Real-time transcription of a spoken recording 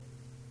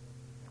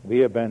We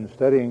have been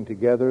studying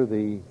together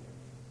the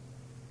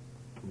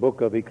book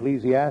of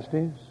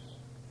Ecclesiastes,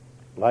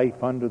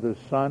 life under the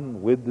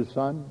sun, with the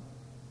sun.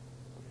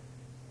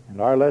 And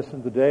our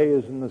lesson today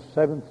is in the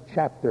 7th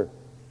chapter,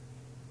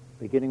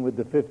 beginning with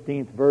the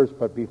 15th verse.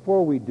 But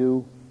before we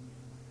do,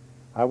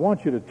 I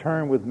want you to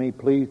turn with me,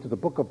 please, to the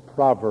book of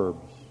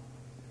Proverbs,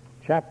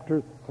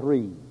 chapter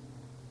 3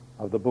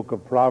 of the book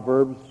of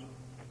Proverbs.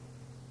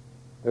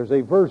 There's a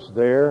verse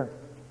there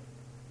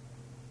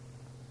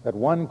that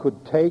one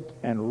could take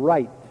and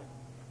write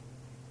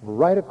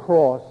right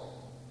across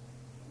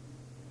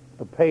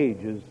the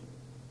pages,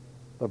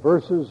 the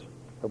verses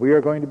that we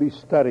are going to be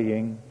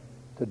studying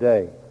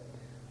today.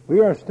 We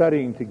are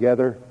studying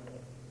together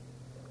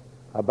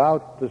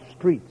about the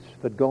streets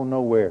that go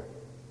nowhere.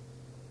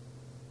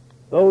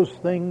 Those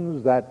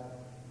things that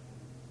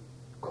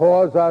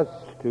cause us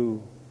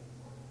to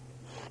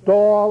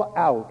stall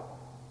out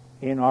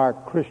in our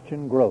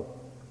Christian growth.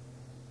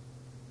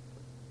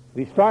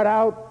 We start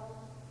out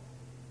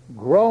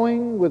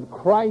growing with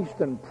Christ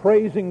and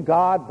praising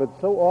God,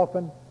 but so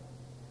often,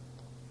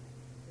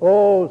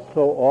 oh,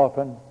 so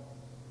often,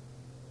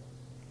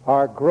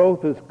 our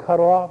growth is cut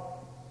off.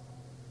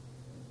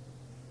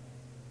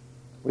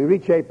 We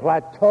reach a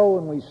plateau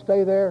and we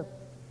stay there.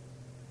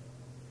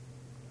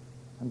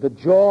 And the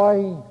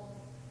joy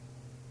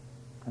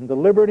and the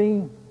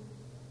liberty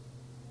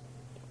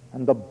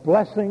and the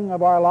blessing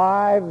of our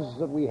lives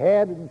that we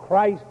had in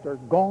Christ are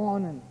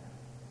gone, and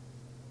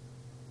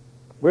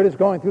we're just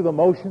going through the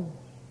motions.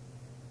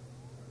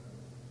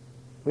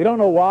 We don't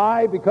know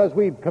why, because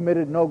we've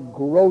committed no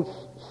gross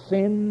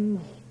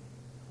sins.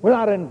 We're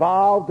not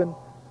involved in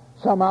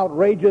some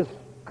outrageous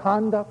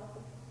conduct.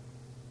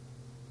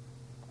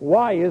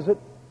 Why is it?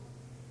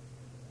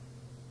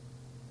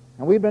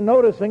 And we've been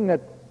noticing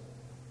that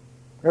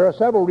there are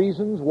several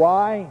reasons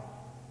why.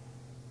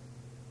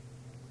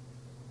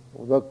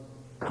 The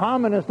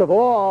commonest of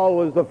all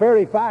was the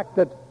very fact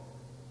that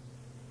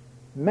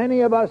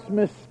many of us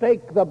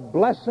mistake the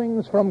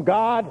blessings from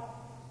God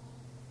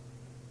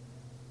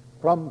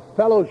from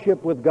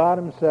fellowship with God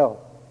Himself.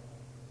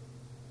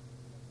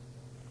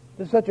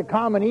 This is such a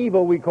common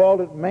evil, we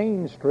called it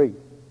Main Street,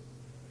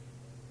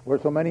 where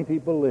so many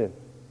people live.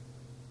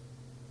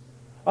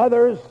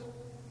 Others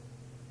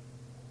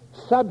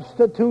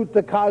substitute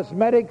the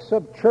cosmetics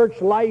of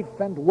church life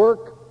and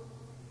work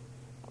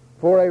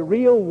for a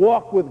real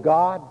walk with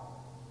God.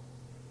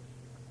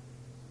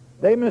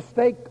 They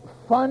mistake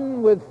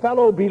fun with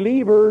fellow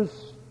believers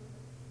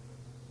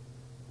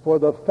for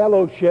the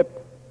fellowship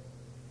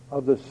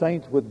of the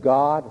saints with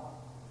God.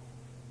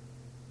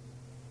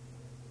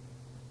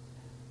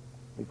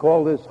 We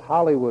call this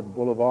Hollywood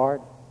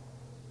Boulevard.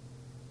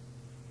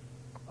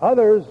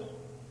 Others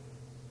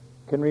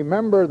can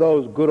remember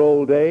those good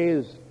old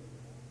days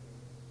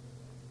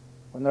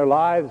when their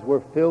lives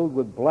were filled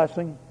with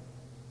blessing,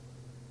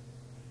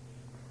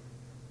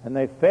 and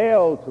they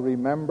fail to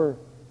remember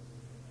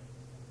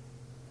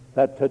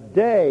that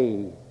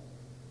today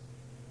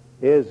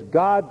is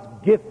God's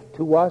gift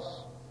to us,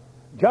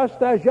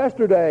 just as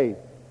yesterday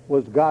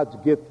was God's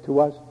gift to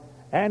us.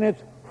 And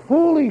it's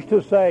foolish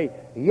to say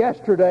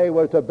yesterday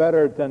was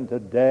better than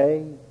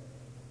today.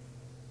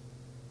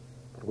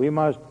 But we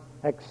must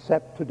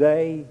accept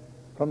today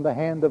from the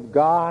hand of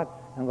God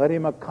and let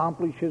Him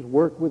accomplish His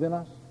work within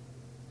us.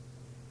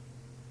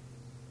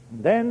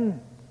 And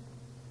then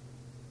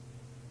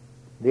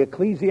the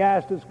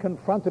Ecclesiastes is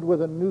confronted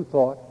with a new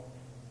thought.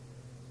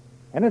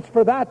 And it's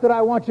for that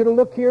I want you to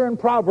look here in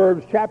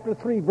Proverbs chapter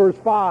 3, verse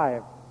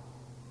 5.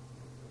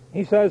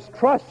 He says,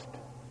 "Trust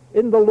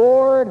in the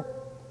Lord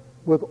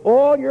with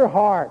all your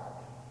heart,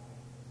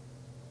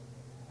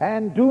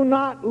 and do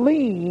not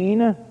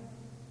lean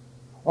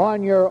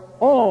on your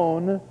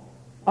own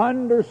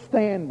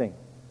understanding."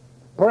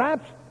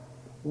 Perhaps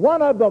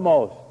one of the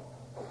most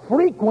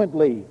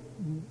frequently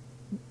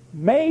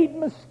made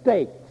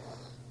mistakes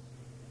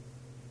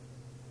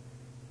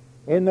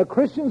in the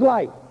Christian's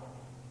life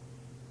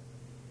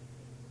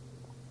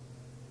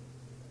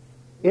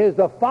is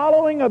the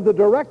following of the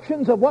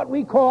directions of what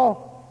we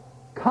call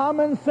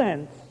common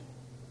sense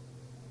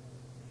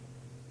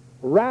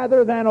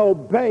rather than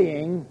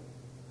obeying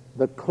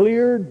the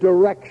clear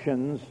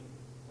directions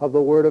of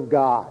the Word of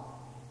God.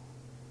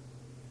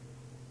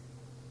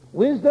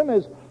 Wisdom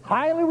is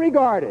highly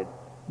regarded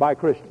by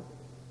Christians.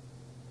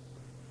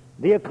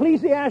 The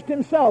Ecclesiastes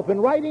himself, in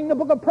writing the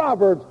book of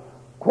Proverbs,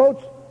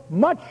 quotes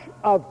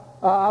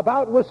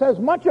says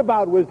much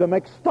about wisdom,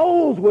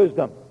 extols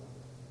wisdom.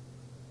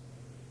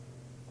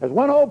 There's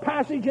one whole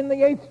passage in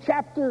the 8th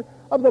chapter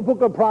of the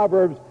book of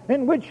Proverbs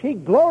in which he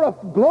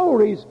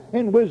glories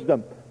in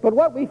wisdom. But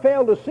what we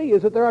fail to see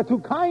is that there are two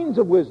kinds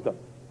of wisdom.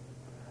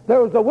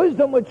 There is the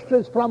wisdom which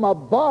is from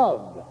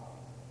above,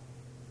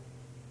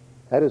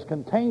 that is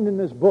contained in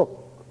this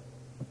book.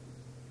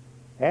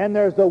 And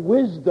there's the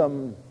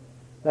wisdom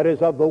that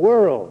is of the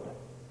world.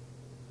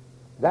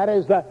 That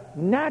is the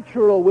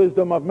natural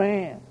wisdom of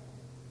man,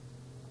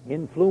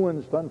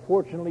 influenced,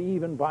 unfortunately,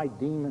 even by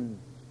demons.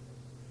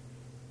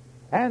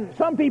 And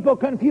some people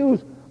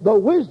confuse the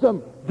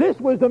wisdom this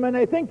wisdom, and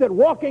they think that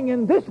walking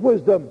in this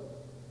wisdom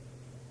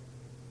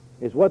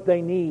is what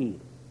they need.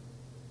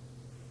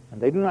 And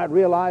they do not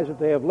realize that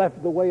they have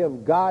left the way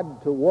of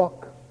God to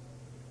walk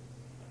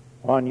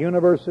on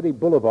University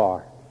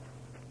Boulevard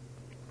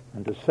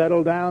and to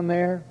settle down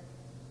there,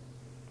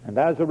 and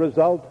as a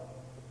result,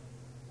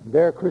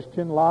 their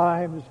Christian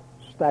lives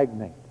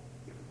stagnate.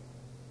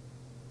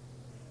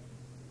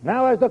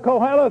 Now, as the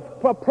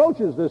Koheleth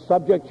approaches this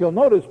subject, you'll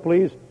notice,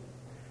 please,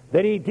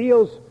 that he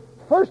deals,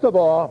 first of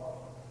all,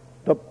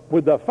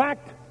 with the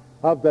fact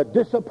of the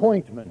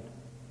disappointment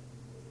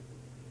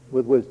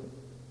with wisdom.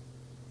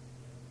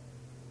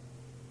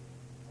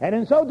 And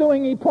in so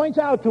doing, he points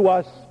out to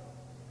us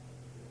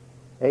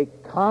a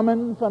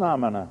common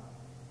phenomena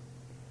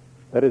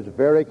that is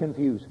very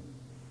confusing.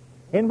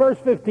 In verse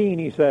 15,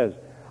 he says,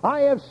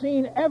 I have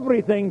seen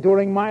everything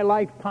during my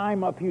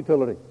lifetime of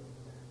futility.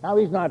 Now,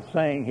 he's not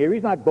saying here,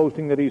 he's not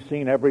boasting that he's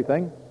seen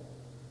everything.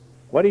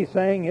 What he's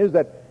saying is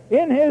that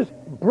in his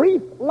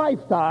brief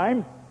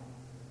lifetime,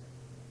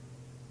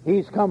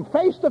 he's come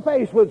face to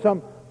face with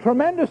some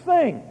tremendous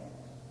things.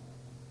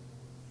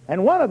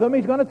 And one of them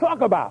he's going to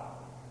talk about.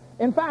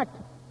 In fact,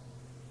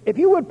 if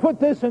you would put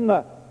this in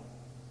the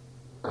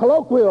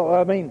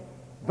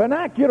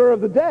vernacular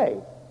of the day,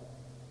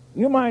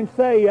 you might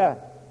say,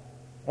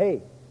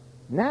 hey,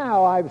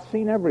 now I've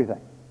seen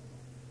everything.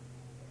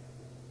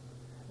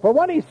 For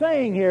what he's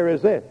saying here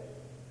is this: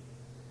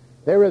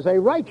 there is a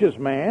righteous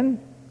man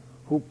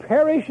who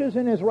perishes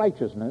in his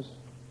righteousness,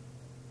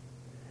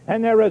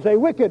 and there is a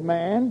wicked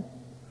man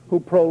who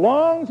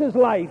prolongs his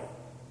life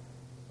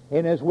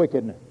in his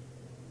wickedness.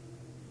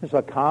 It's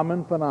a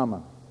common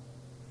phenomenon.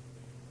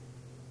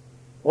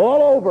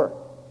 All over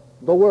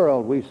the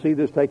world we see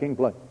this taking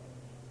place.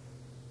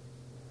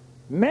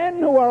 Men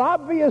who are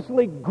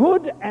obviously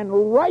good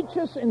and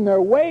righteous in their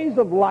ways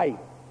of life,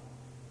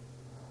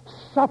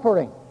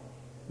 suffering,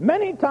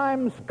 many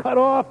times cut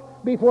off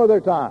before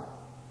their time,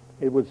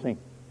 it would seem.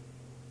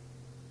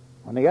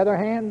 On the other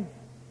hand,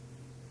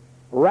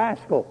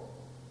 rascals,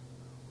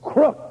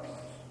 crooks,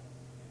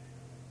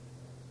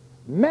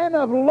 men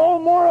of low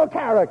moral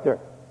character,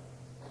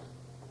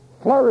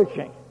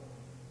 flourishing,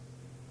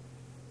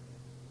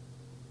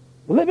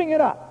 living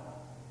it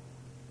up.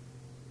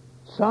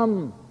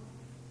 Some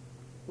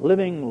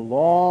living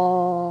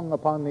long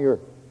upon the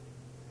earth.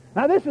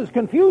 Now, this is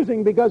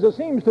confusing because it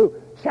seems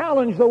to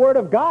challenge the Word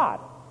of God.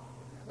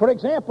 For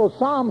example,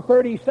 Psalm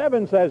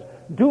 37 says,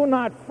 do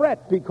not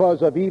fret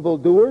because of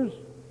evildoers.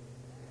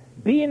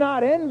 Be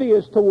not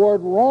envious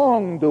toward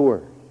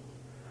wrongdoers,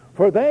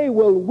 for they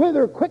will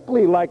wither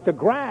quickly like the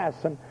grass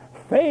and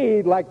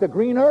fade like the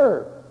green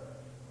herb.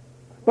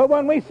 But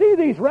when we see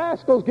these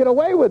rascals get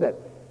away with it,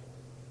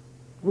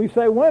 we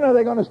say, when are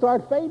they going to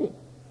start fading?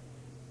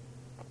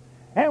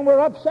 And we're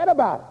upset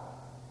about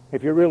it,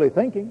 if you're really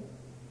thinking.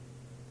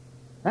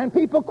 And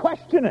people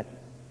question it.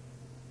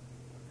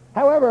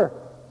 However,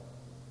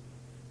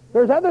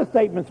 there's other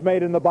statements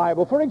made in the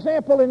Bible. For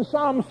example, in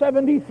Psalm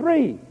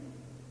 73,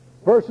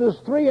 verses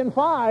 3 and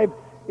 5,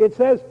 it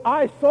says,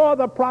 I saw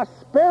the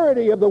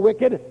prosperity of the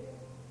wicked,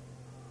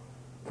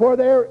 for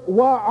there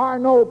are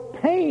no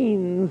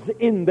pains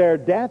in their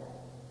death.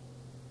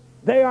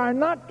 They are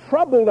not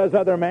troubled as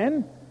other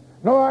men,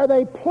 nor are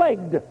they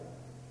plagued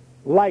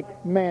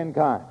like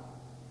mankind.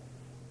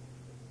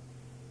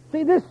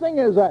 See, this thing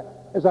is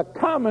a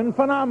common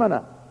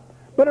phenomenon,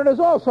 but it is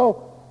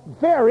also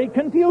very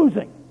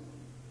confusing.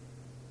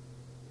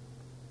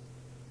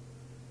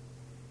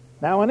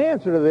 Now, in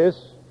answer to this,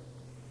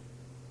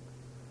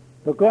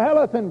 the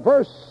Koheleth in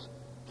verses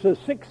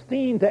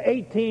 16 to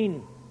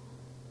 18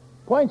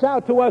 points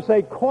out to us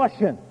a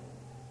caution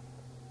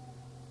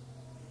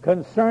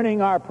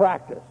concerning our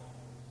practice.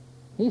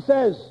 He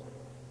says,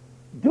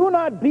 do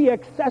not be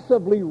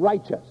excessively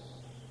righteous.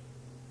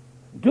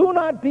 Do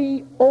not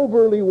be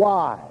overly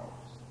wise.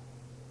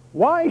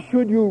 Why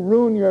should you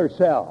ruin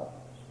yourselves?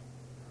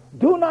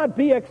 Do not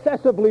be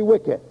excessively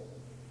wicked.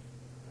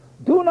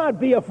 Do not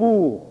be a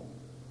fool.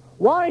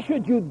 Why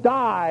should you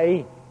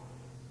die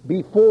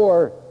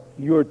before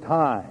your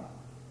time?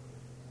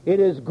 It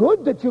is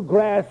good that you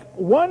grasp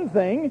one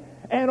thing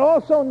and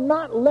also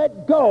not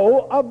let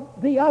go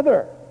of the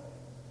other.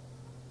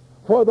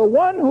 For the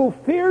one who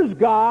fears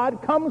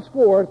God comes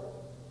forth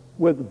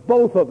with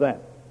both of them.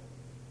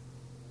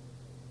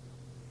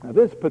 Now,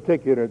 this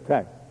particular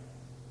text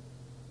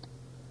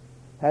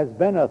has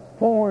been a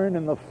thorn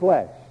in the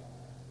flesh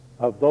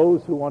of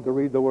those who want to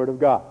read the Word of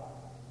God.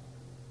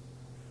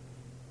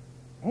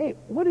 Hey,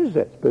 what is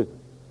this business?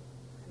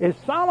 Is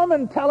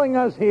Solomon telling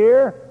us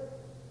here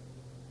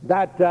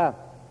that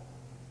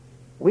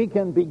we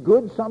can be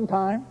good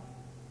sometime,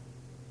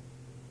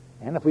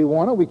 and if we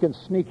want to, we can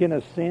sneak in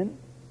a sin?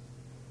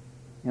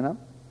 You know?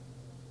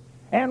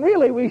 And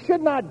really, we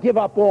should not give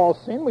up all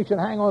sin. We should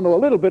hang on to a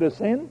little bit of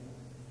sin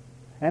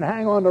and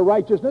hang on to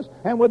righteousness.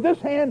 And with this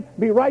hand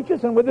be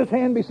righteous and with this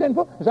hand be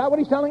sinful. Is that what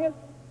he's telling us?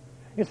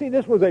 You see,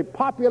 this was a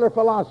popular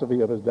philosophy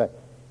of his day,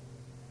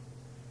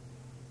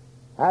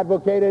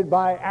 advocated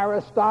by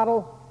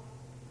Aristotle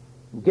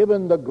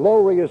given the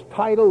glorious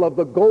title of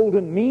the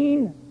golden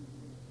mean.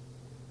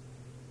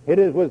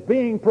 Was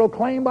being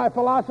proclaimed by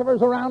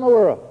philosophers around the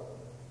world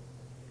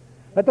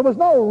that there was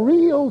no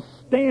real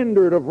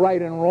standard of right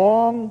and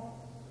wrong.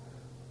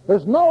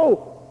 There's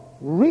no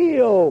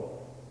real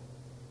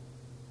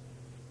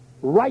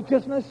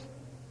righteousness.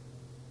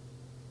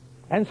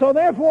 And so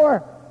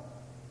therefore,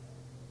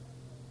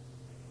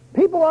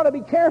 people ought to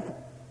be careful.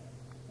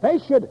 They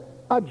should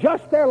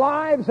adjust their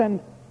lives and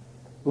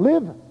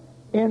live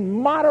in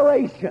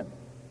moderation.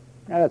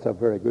 Now, that's a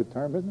very good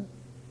term, isn't it?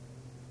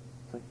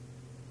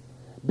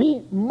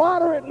 Be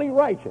moderately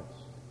righteous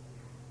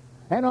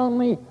and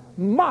only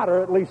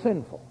moderately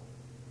sinful.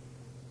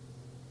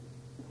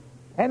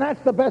 And that's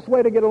the best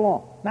way to get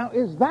along. Now,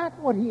 is that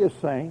what he is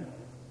saying?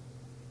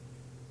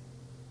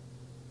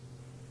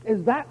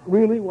 Is that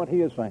really what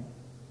he is saying?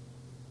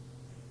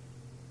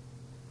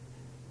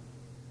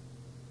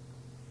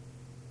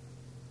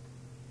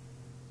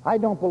 I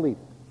don't believe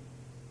it.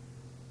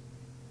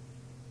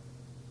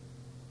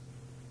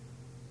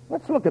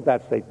 Let's look at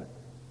that statement.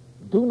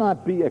 Do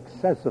not be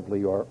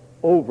excessively or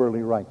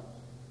overly righteous.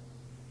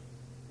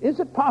 Is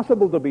it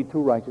possible to be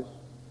too righteous?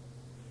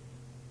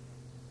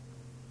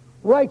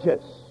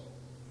 Righteous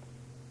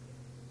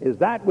is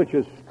that which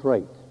is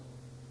straight.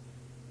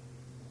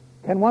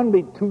 Can one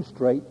be too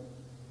straight?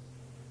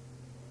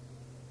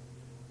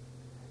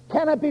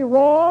 Can it be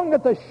wrong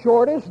that the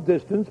shortest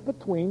distance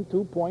between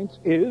 2 points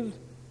is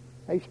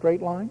a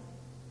straight line?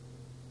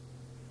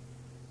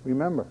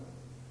 Remember,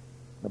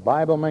 the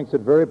Bible makes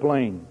it very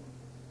plain.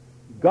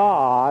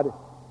 God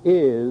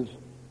is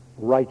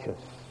righteous.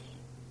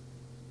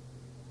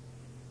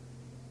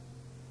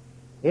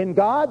 In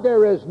God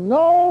there is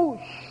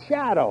no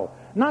shadow,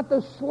 not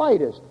the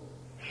slightest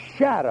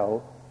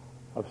shadow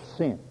of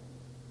sin.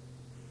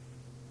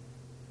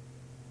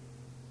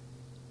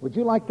 Would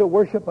you like to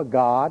worship a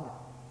God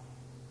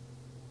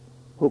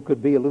who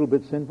could be a little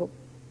bit sinful?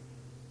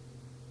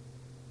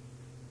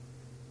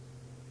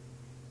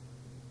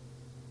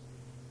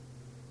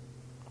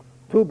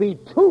 To be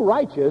too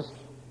righteous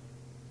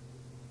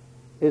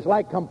is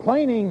like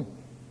complaining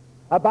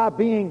about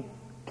being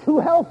too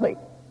healthy.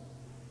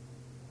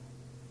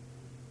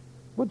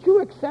 Would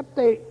you accept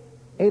a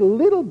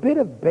little bit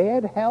of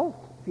bad health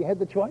if you had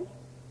the choice?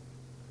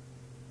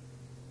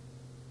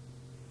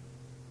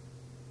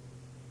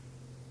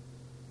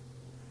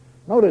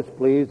 Notice,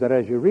 please, that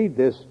as you read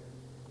this,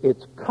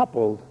 it's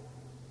coupled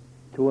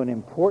to an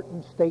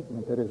important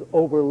statement that is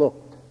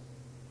overlooked.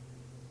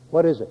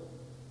 What is it?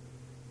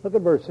 Look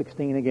at verse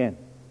 16 again.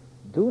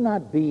 Do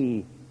not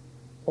be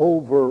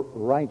over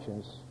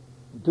righteous.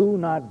 Do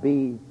not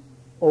be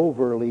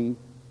overly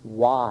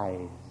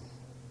wise.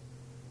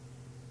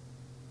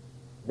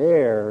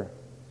 There,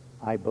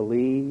 I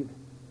believe,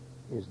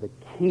 is the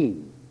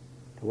key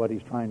to what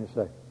he's trying to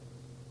say.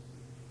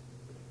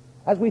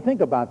 As we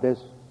think about this,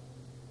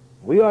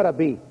 we ought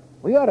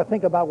to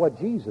think about what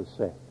Jesus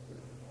said.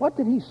 What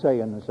did he say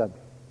in the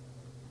subject?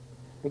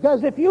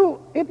 Because if you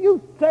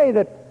say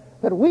that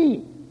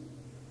we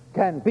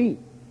can be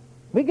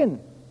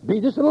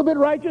just a little bit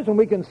righteous and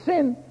we can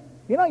sin,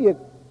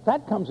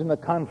 that comes into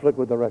conflict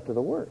with the rest of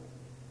the Word.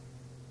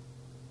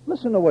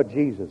 Listen to what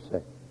Jesus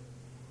said.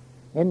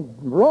 In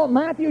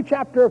Matthew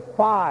chapter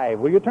 5,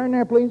 will you turn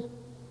there, please?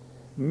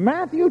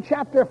 Matthew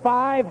chapter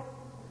 5,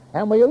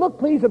 and will you look,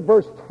 please, at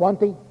verse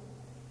 20?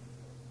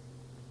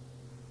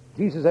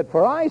 Jesus said,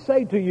 "For I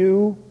say to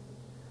you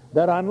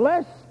that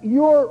unless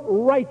your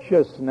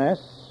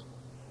righteousness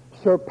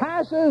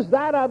surpasses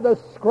that of the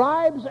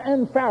scribes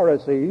and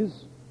Pharisees,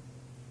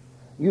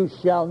 you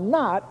shall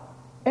not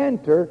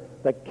enter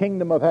the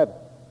kingdom of heaven."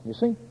 You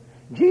see?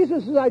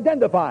 Jesus is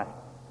identifying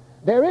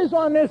there is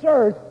on this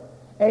earth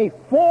a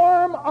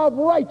form of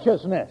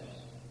righteousness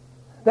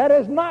that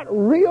is not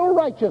real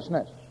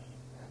righteousness,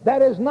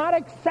 that is not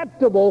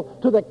acceptable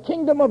to the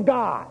kingdom of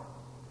God.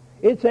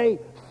 It's a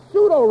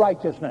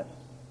pseudo-righteousness.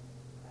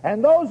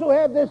 And those who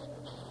have this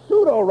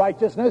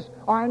pseudo-righteousness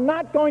are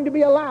not going to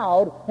be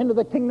allowed into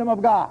the kingdom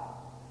of God.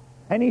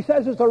 And he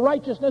says it's the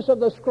righteousness of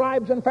the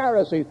scribes and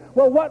Pharisees.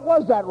 Well, what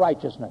was that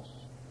righteousness?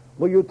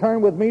 Will you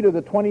turn with me to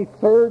the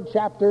 23rd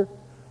chapter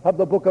of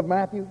the book of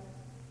Matthew?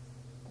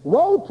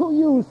 "Woe to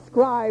you,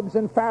 scribes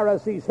and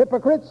Pharisees,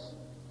 hypocrites!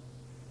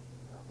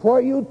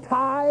 For you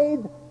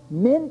tithe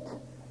mint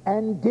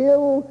and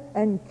dill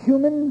and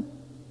cumin,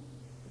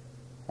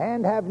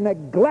 and have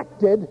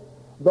neglected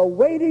the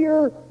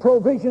weightier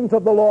provisions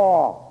of the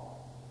law,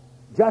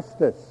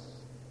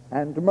 justice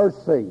and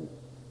mercy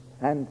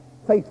and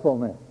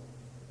faithfulness.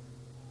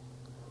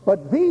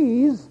 But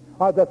these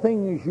are the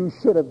things you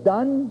should have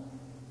done,"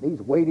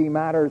 these weighty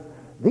matters.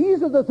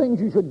 "These are the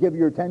things you should give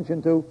your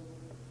attention to,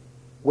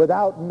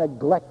 without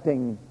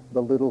neglecting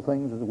the little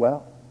things as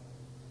well."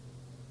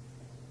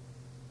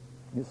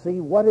 You see,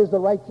 what is the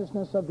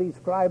righteousness of these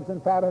scribes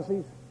and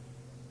Pharisees?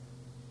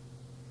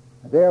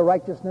 Their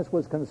righteousness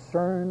was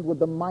concerned with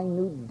the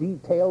minute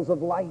details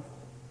of life,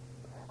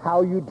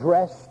 how you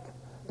dressed,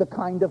 the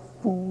kind of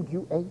food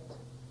you ate,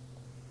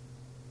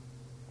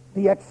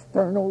 the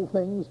external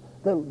things,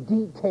 the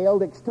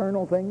detailed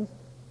external things.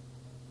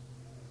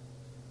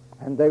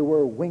 And they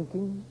were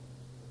winking,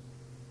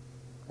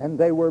 and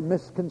they were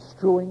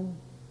misconstruing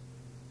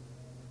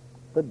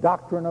the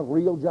doctrine of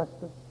real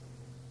justice,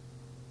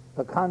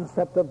 the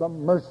concept of the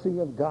mercy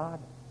of God,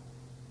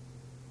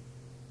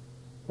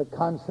 the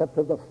concept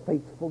of the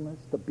faithfulness,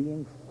 the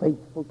being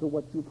faithful to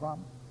what you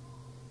promised.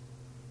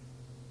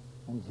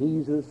 And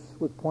Jesus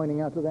was pointing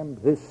out to them,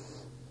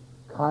 this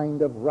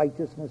kind of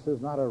righteousness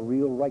is not a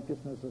real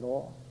righteousness at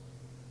all.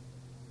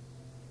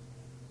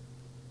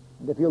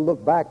 And if you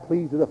look back,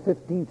 please, to the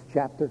 15th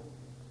chapter,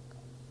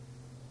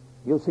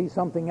 you'll see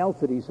something else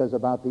that he says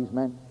about these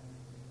men.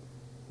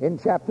 In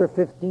chapter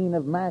 15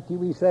 of Matthew,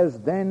 he says,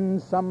 then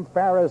some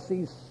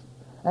Pharisees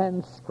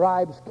and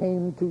scribes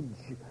came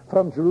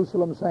from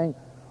Jerusalem, saying,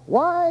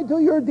 why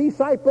do your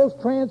disciples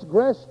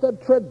transgress the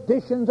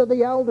traditions of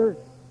the elders?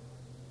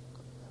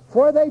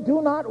 For they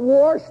do not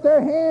wash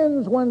their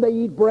hands when they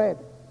eat bread.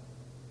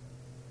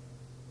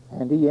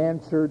 And he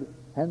answered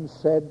and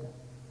said,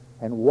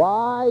 and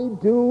why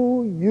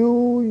do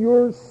you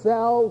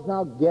yourselves,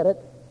 now get it,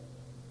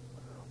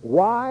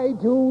 why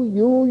do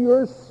you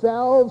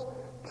yourselves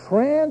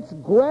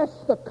transgress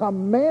the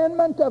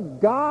commandment of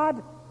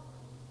God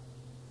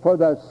for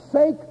the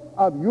sake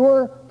of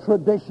your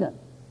tradition?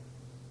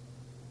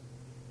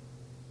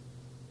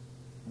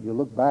 You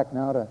look back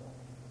now to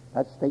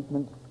that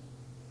statement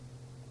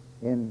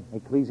in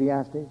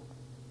Ecclesiastes,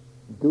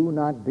 do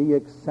not be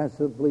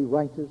excessively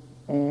righteous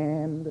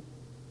and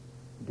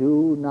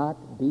do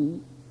not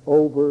be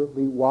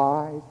overly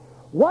wise.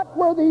 What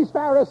were these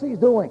Pharisees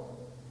doing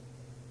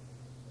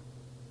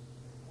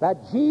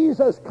that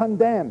Jesus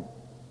condemned?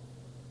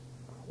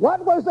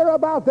 What was there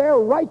about their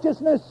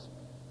righteousness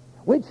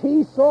which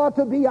he saw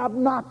to be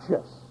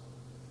obnoxious?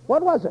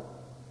 What was it?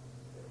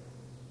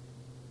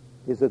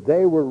 Is that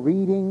they were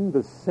reading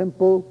the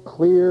simple,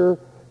 clear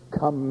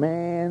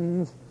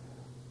commands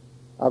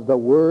of the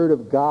Word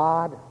of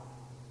God,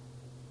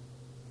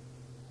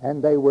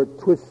 and they were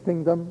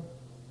twisting them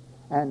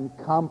and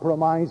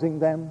compromising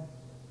them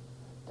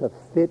to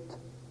fit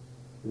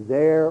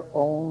their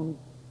own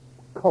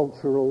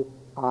cultural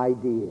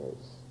ideas.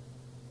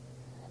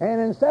 And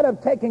instead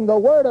of taking the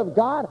Word of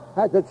God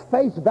at its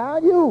face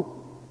value,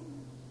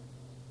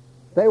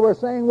 they were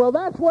saying, well,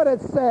 that's what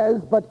it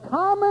says, but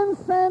common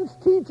sense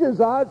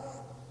teaches us.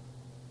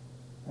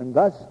 And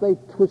thus they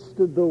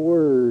twisted the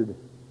Word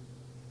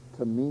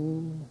to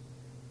mean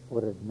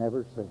what it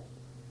never said.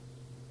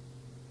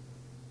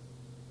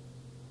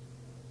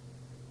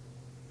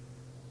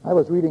 I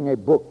was reading a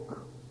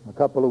book a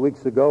couple of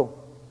weeks ago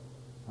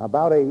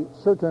about a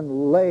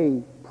certain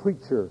lay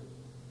preacher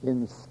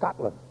in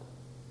Scotland.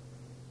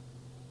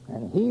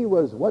 And he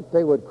was what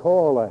they would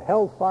call a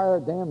hellfire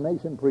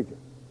damnation preacher.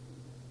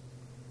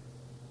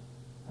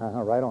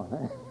 Right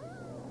on.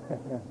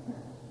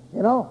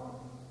 You know,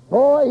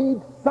 boy,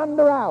 he'd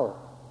thunder out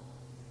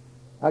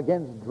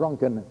against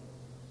drunkenness.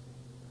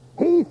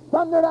 He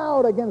thundered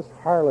out against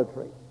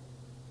harlotry.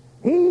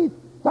 He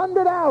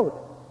thundered out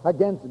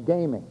against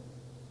gaming.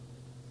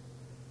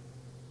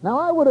 Now,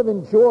 I would have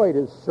enjoyed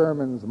his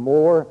sermons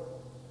more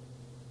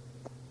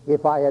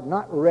if I had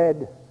not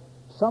read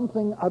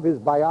something of his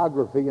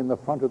biography in the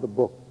front of the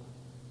book.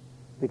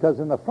 Because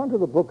in the front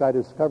of the book I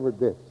discovered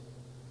this,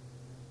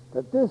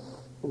 that this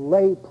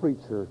lay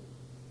preacher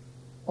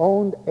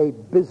owned a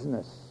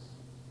business.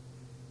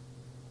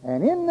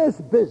 And in this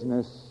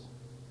business,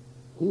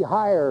 he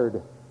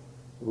hired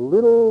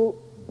little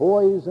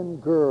boys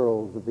and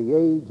girls of the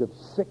age of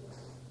 6,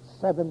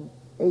 7,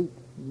 8,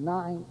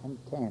 9, and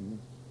 10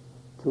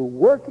 to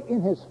work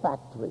in his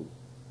factory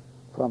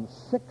from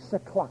 6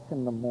 o'clock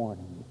in the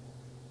morning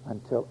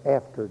until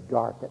after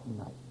dark at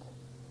night.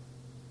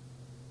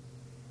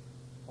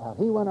 While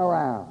he went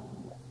around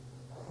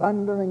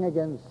thundering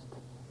against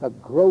the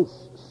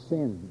gross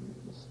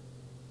sins.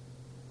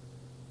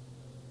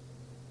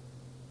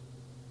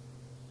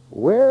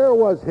 Where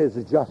was his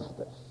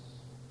justice?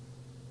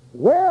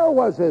 Where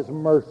was his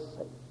mercy?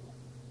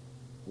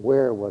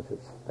 Where was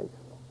his faithfulness?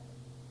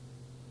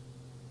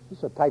 This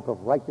is a type of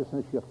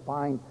righteousness you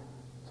find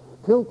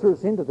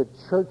filters into the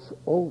church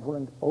over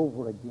and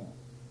over again.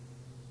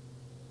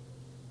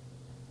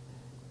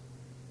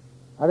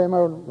 I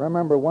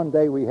remember one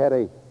day we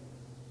had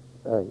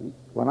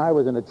when I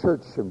was in a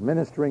church,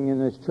 ministering in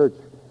this church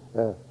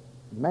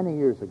many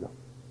years ago,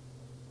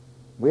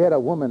 we had a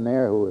woman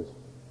there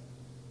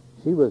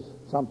she was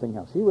something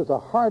else. She was the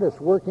hardest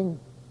working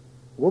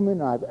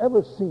woman I've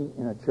ever seen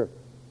in a church.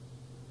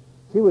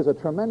 She was a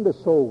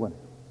tremendous soul winner.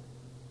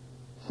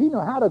 She knew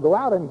how to go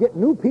out and get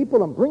new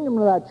people and bring them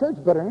to that church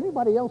better than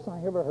anybody else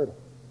I ever heard of.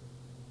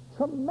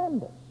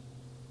 Tremendous.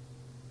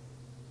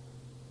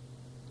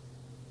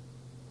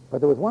 But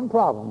there was one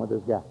problem with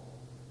this gal.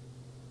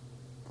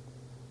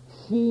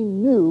 She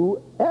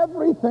knew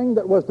everything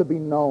that was to be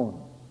known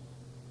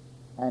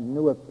and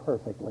knew it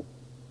perfectly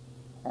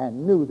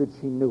and knew that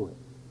she knew it.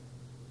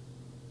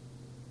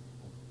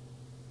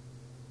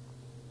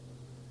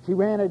 She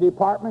ran a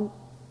department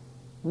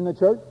in the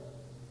church,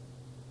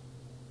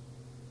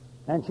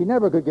 And she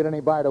never could get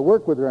anybody to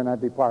work with her in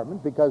that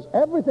department because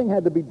everything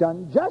had to be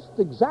done just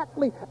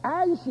exactly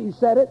as she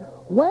said it,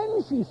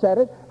 when she said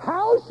it,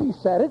 how she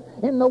said it,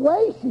 in the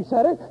way she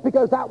said it,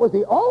 because that was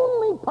the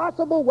only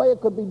possible way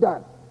it could be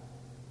done.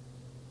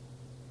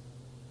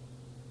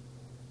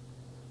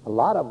 A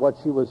lot of what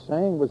she was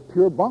saying was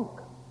pure bunk.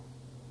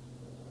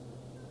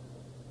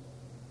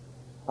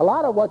 A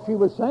lot of what she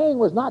was saying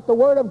was not the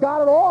Word of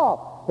God at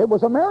all. It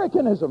was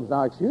Americanisms.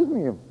 Now, excuse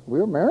me,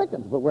 we're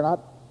Americans, but we're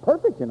not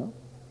perfect, you know.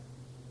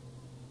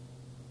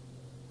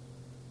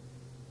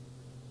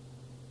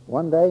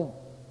 One day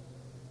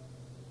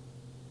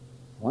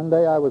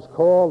I was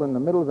called in the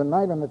middle of the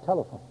night on the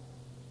telephone.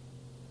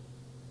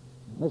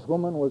 This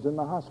woman was in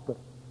the hospital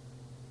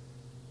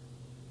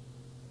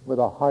with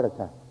a heart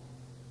attack.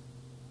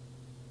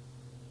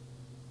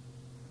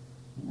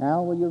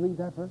 Now, will you read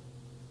that verse?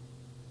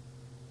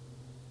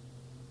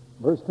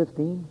 Verse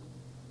 15.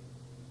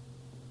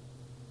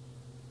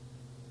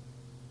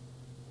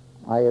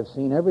 I have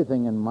seen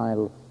everything in my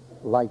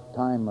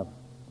lifetime of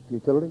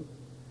futility.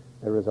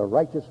 There is a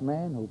righteous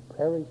man who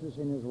perishes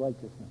in his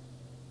righteousness.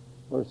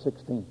 Verse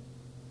 16.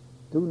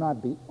 Do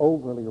not be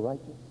overly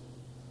righteous.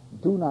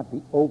 Do not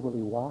be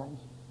overly wise.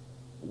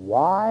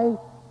 Why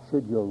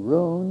should you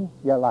ruin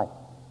your life?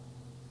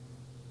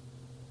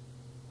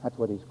 That's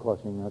what he's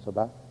cautioning us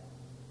about.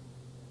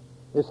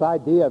 This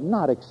idea of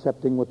not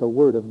accepting what the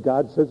Word of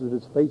God says at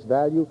its face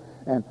value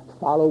and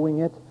following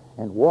it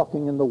and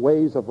walking in the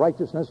ways of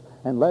righteousness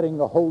and letting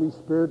the Holy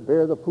Spirit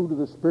bear the fruit of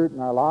the Spirit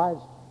in our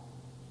lives.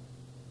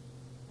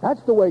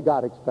 That's the way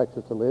God expects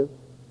us to live.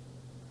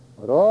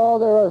 But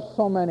there are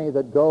so many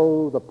that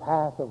go the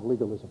path of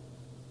legalism.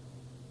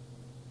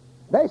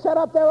 They set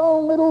up their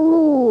own little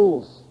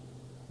rules.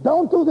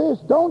 Don't do this,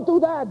 don't do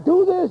that,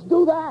 do this,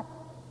 do that.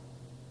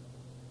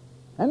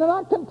 And they're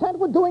not content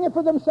with doing it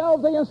for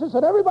themselves. They insist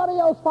that everybody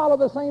else follow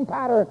the same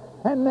pattern.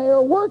 And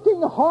they're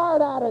working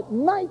hard at it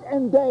night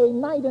and day,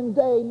 night and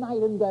day,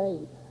 night and day.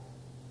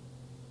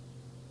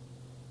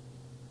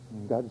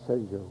 And God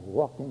says you're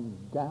walking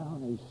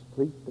down a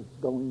street that's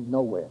going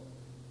nowhere.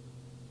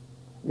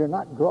 You're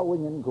not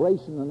growing in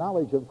grace and the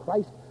knowledge of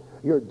Christ.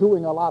 You're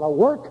doing a lot of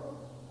work.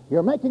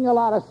 You're making a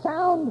lot of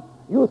sound.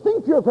 You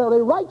think you're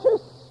very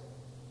righteous.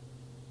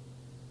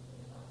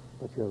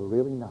 But you're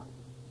really not.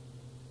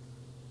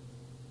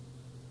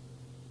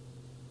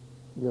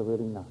 You're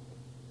really not.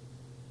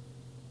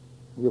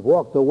 You've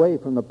walked away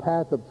from the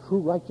path of true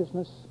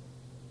righteousness,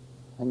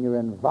 and you're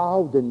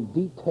involved in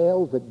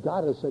details that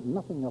God has said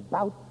nothing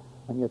about,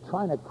 and you're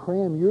trying to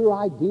cram your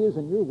ideas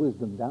and your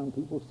wisdom down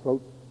people's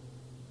throats.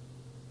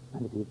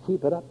 And if you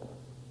keep it up,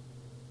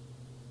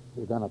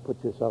 you're going to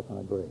put yourself in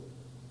a grave.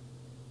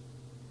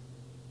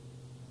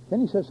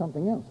 Then he says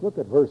something else. Look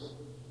at verse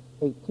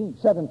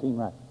 17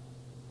 rather.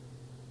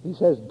 He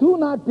says, do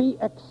not be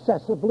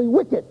excessively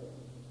wicked,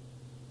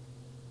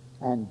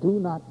 and do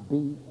not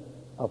be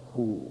a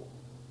fool.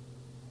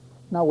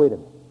 Now, wait a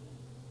minute.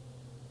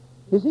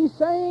 Is he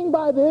saying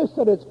by this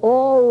that it's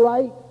all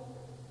right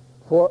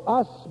for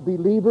us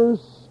believers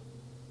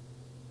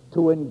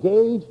to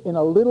engage in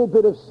a little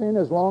bit of sin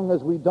as long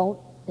as we don't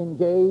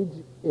engage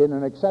in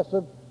an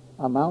excessive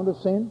amount of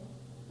sin?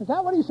 Is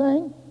that what he's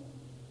saying?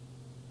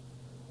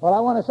 Well,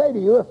 I want to say to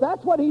you, if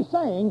that's what he's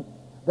saying,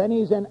 then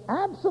he's in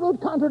absolute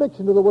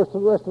contradiction to the rest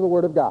of the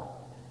Word of God.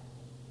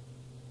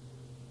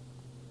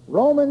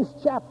 Romans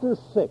chapter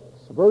 6,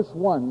 verse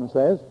 1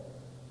 says,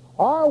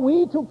 are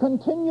we to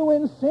continue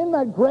in sin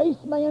that grace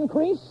may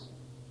increase?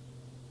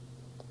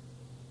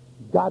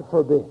 God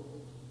forbid.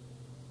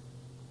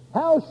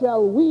 How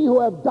shall we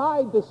who have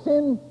died to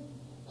sin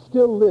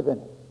still live in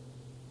it?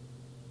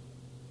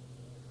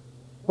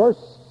 Verse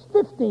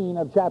 15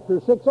 of chapter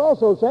 6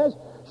 also says,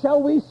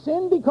 shall we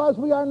sin because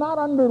we are not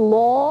under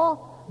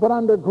law, but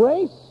under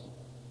grace?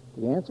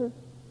 The answer?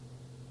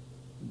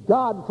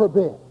 God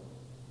forbid.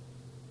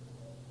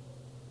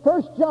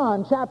 1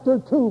 John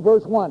chapter 2,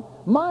 verse 1.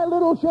 My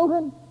little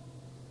children,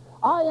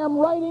 I am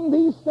writing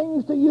these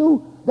things to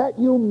you that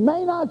you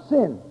may not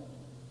sin.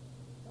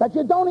 That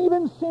you don't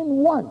even sin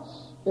once.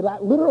 It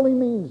literally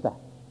means that.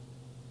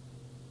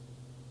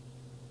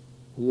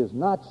 He is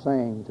not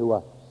saying to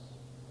us,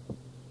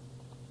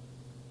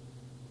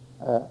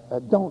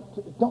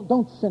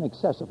 don't sin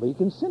excessively. You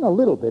can sin a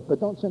little bit,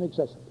 but don't sin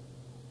excessively.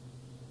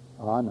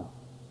 Oh, no.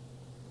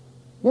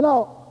 You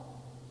know,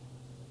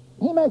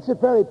 he makes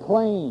it very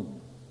plain.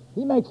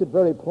 He makes it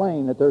very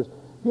plain that there's,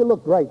 if you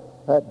look right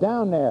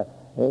down there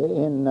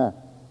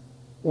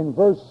in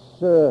verse,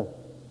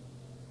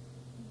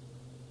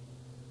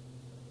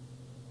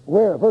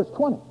 Verse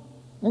 20.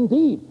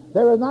 Indeed,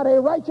 there is not a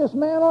righteous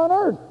man on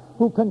earth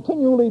who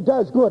continually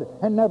does good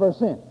and never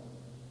sins.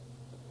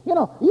 You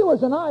know, you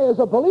as and I as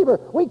a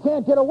believer, we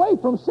can't get away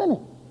from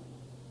sinning.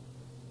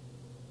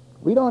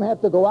 We don't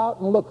have to go out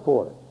and look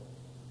for it.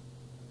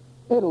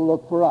 It'll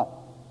look for us.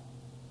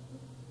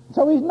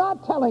 So he's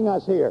not telling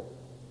us here,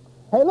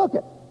 hey, look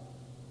it,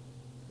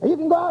 you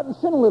can go out and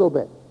sin a little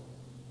bit.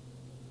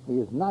 He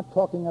is not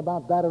talking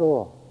about that at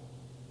all.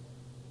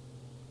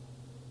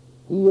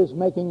 He is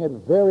making it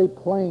very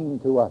plain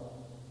to us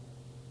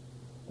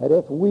that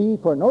if we,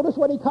 for notice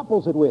what he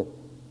couples it with.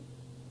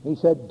 He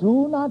said,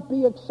 do not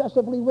be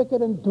excessively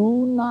wicked and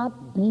do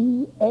not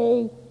be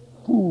a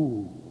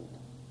fool.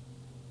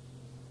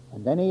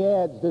 And then he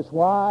adds this,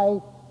 why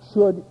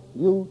should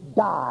you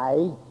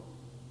die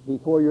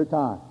before your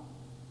time?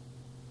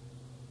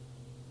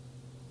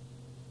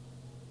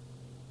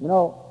 You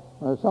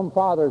know, some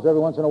fathers every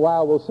once in a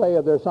while will say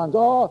of their sons,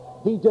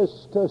 oh, he's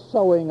just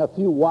sowing a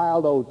few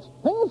wild oats.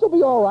 Things will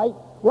be all right.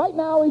 Right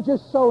now he's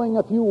just sowing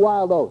a few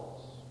wild oats.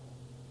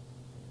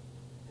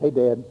 Hey,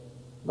 Dad,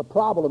 the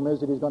problem is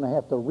that he's going to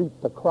have to reap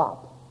the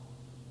crop.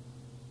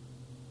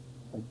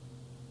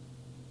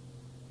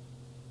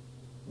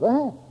 Go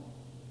ahead.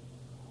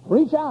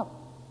 Reach out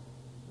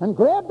and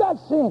grab that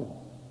sin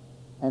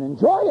and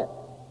enjoy it.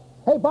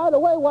 Hey, by the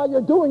way, while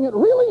you're doing it,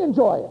 really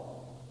enjoy it,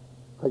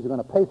 because you're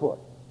going to pay for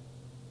it.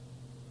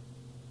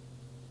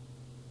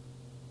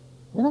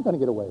 You're not going to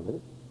get away with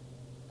it.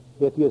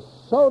 If you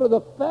sow to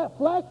the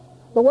flesh,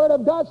 the Word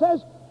of God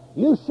says,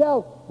 you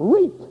shall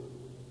reap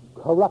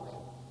corruption.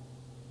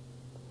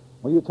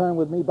 Will you turn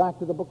with me back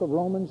to the book of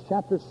Romans,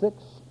 chapter 6?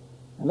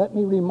 And let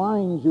me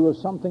remind you of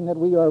something that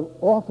we are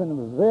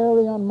often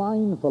very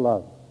unmindful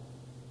of.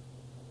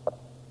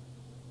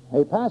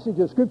 A passage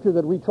of Scripture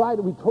that we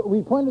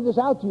pointed this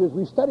out to you as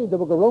we studied the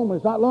book of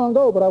Romans not long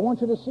ago, but I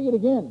want you to see it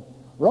again.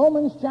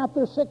 Romans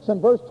chapter 6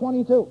 and verse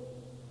 22.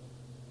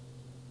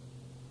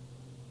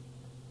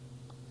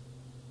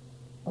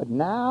 But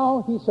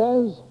now, he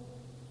says,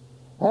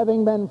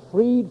 having been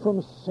freed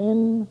from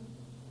sin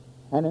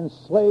and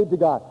enslaved to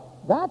God.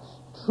 That's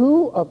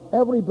true of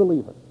every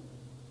believer.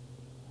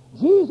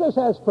 Jesus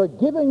has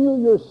forgiven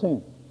you your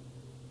sin.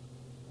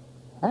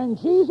 And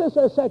Jesus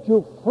has set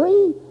you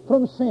free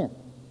from sin.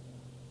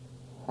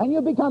 And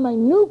you become a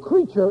new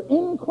creature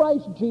in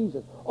Christ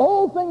Jesus.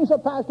 Old things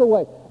have passed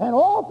away, and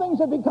all things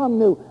have become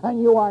new.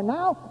 And you are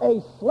now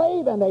a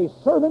slave and a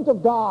servant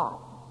of God.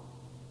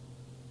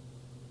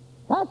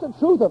 That's the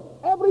truth of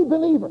every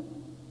believer.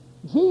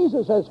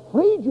 Jesus has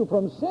freed you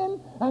from sin,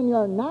 and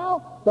you're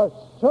now the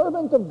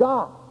servant of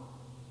God.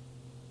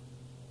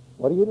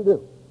 What are you to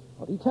do?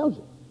 Well, he tells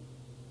you.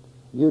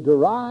 You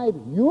derive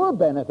your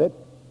benefit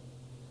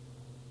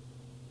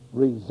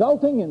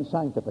resulting in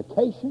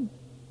sanctification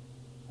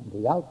and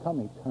the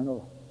outcome eternal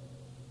life.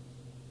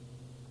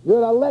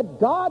 You're to let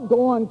God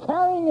go on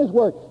carrying his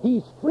work.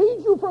 He's freed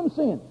you from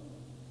sin.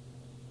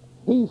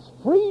 He's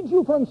freed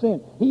you from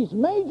sin. He's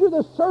made you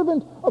the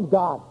servant of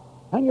God.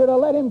 And you're to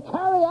let him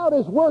carry out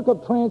his work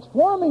of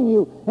transforming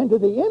you into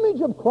the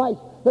image of Christ,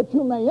 that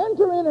you may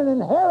enter in an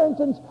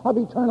inheritance of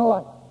eternal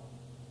life.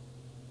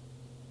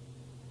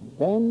 And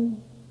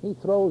then he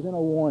throws in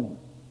a warning.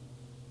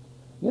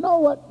 You know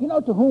what? You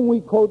know to whom we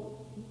quote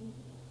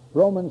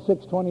Romans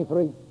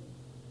 6:23?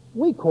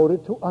 We quote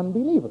it to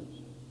unbelievers.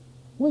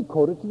 We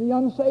quote it to the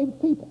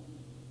unsaved people.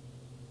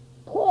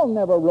 Paul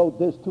never wrote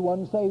this to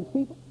unsaved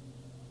people.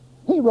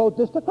 He wrote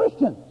this to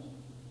Christians.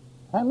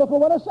 And look at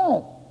what it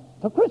says.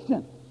 To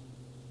Christians.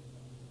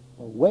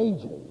 The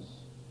wages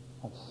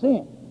of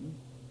sin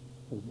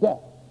is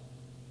death.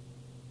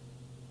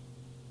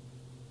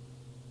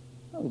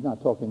 No, he's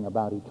not talking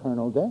about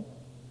eternal death.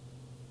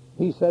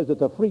 He says that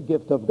the free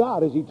gift of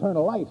God is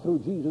eternal life through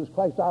Jesus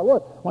Christ our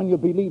Lord. When you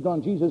believed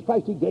on Jesus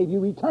Christ, he gave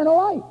you eternal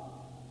life.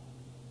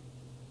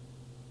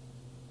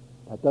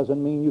 That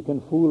doesn't mean you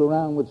can fool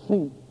around with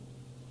sin.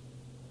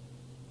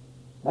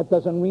 That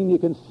doesn't mean you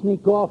can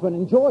sneak off and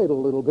enjoy it a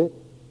little bit,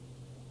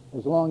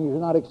 as long as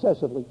you're not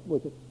excessively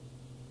wicked.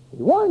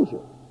 He warns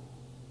you.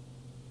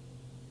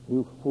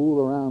 You fool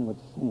around with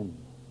sin,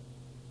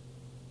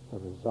 the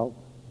result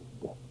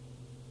is death.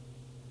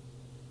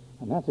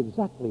 And that's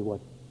exactly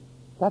what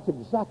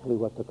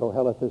the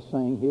Koheleth is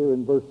saying here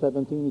in verse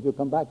 17. If you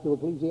come back to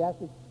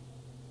Ecclesiastes,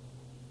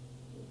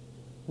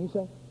 he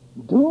says,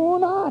 do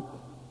not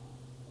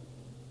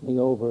be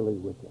overly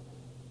wicked.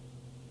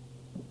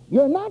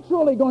 You're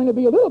naturally going to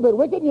be a little bit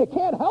wicked, and you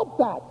can't help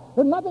that.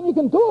 There's nothing you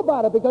can do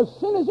about it, because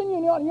sin is in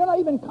you, and you're not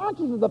even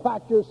conscious of the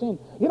fact you're sin.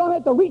 You don't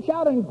have to reach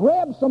out and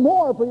grab some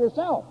more for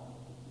yourself.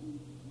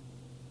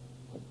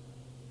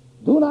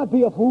 Do not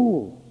be a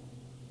fool.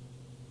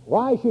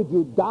 Why should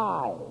you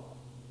die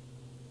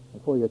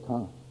before your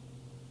time?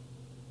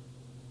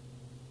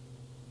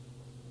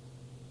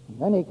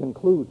 And then he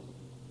concludes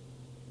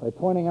by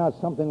pointing out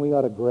something we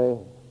ought to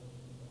grasp.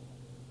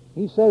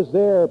 He says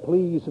there,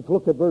 please,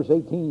 look at verse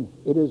 18.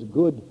 It is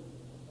good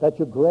that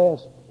you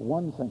grasp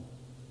one thing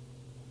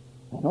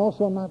and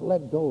also not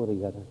let go of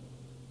the other.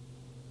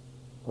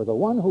 For the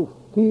one who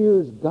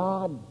fears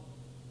God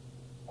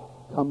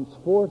comes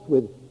forth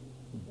with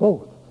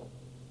both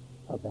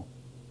of them.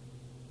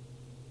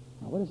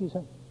 Now, what does he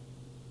say?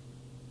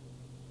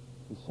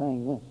 He's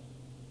saying this.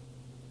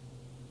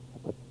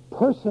 That the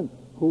person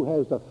who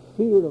has the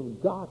fear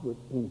of God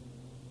within him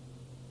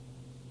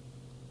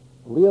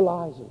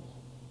realizes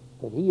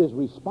that he is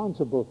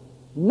responsible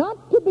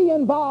not to be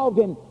involved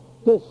in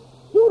this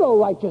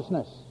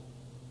pseudo-righteousness,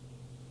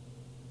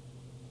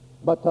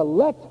 but to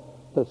let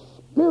the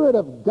Spirit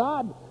of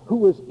God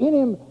who is in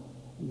him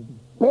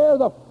bear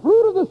the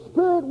fruit of the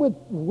Spirit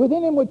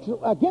within him,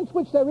 against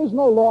which there is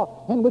no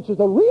law, and which is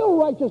the real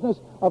righteousness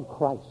of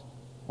Christ.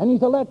 And he's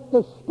to let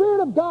the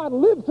Spirit of God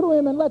live through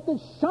him and let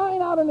this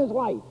shine out in his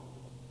life.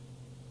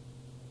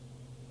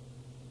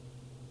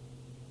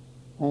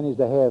 And he's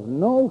to have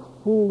no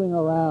fooling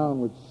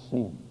around with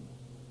sin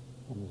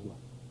in his life.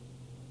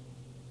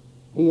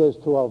 He is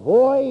to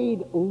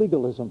avoid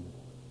legalism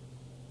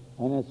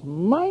and its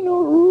minor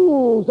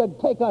rules that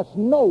take us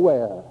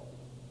nowhere.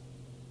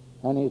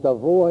 And he's to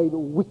avoid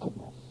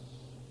wickedness.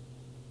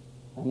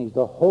 And he's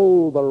to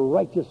hold the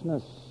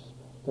righteousness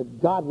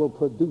that God will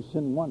produce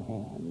in one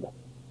hand.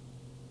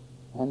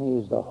 And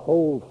he is to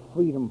hold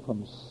freedom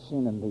from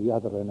sin in the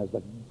other. And as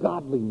a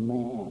godly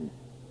man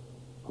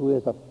who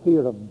has the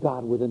fear of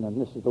God within him,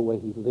 this is the way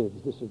he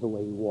lives. This is the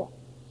way he walks.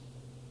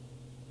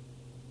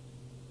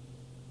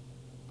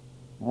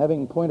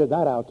 Having pointed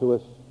that out to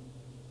us,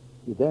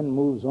 he then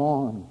moves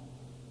on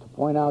to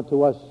point out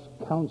to us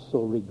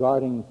counsel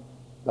regarding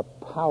the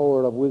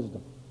power of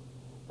wisdom.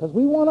 Because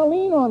we want to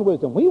lean on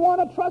wisdom. We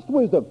want to trust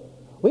wisdom.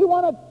 We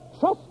want to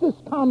trust this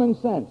common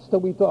sense that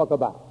we talk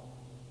about.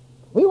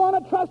 We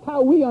want to trust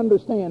how we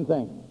understand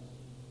things.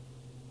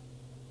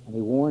 And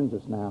he warns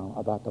us now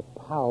about the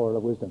power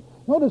of wisdom.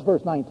 Notice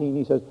verse 19.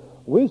 He says,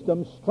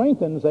 wisdom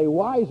strengthens a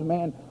wise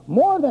man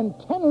more than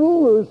 10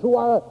 rulers who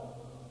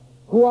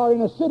are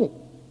in a city.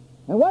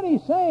 And what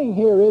he's saying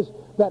here is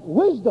that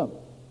wisdom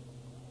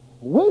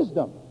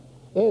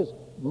is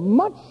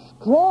much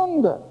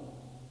stronger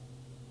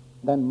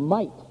than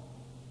might.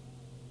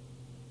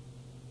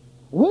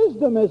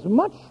 Wisdom is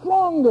much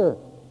stronger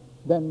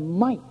than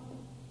might.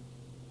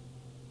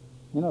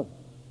 You know,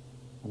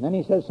 and then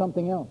he says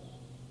something else.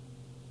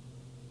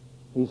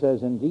 He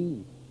says,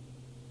 indeed,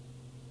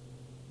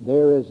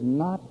 there is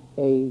not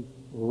a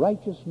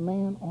righteous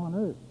man on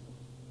earth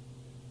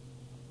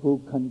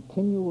who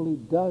continually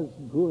does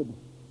good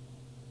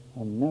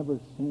and never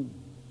sins.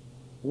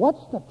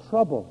 What's the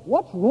trouble?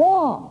 What's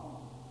wrong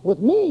with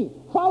me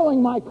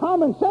following my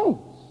common sense?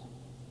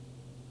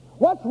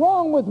 What's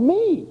wrong with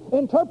me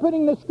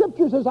interpreting the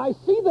Scriptures as I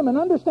see them and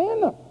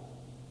understand them?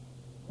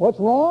 What's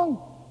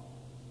wrong?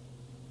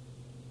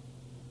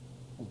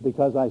 It's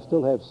because I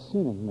still have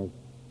sin in me.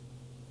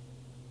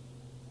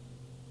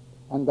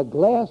 And the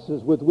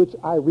glasses with which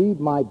I read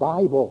my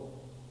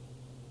Bible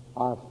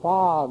are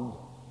fogged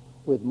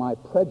with my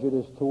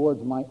prejudice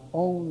towards my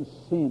own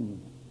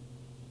sin.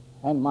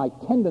 And my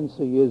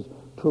tendency is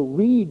to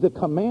read the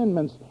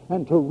commandments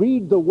and to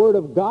read the Word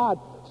of God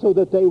so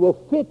that they will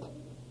fit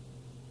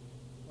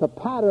the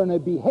pattern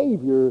of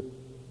behavior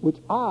which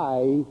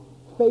I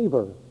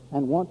favor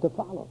and want to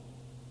follow.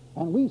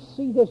 And we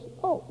see this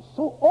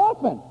so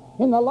often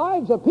in the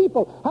lives of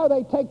people, how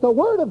they take the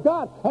Word of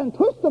God and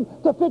twist them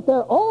to fit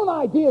their own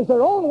ideas,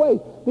 their own ways,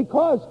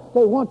 because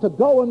they want to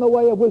go in the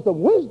way of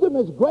wisdom. Wisdom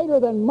is greater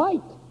than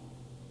might.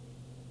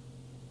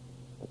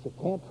 But you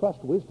can't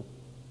trust wisdom,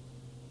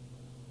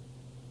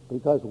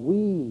 because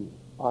we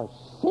are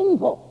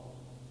sinful.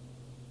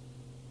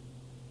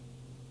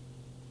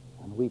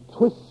 And we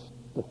twist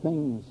the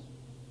things.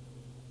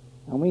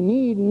 And we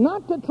need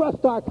not to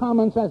trust our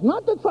common sense,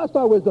 not to trust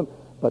our wisdom,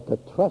 but to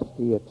trust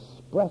the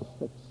express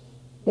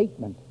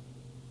statement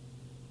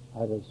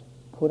that is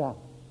put out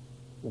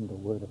in the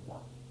Word of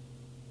God.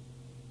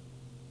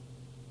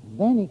 And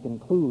then he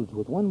concludes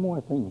with one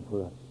more thing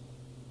for us.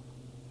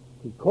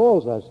 He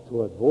calls us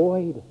to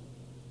avoid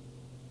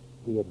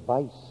the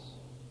advice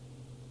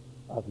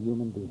of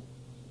human beings.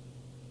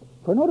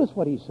 For notice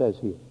what he says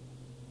here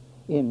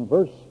in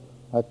verse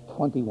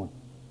 21.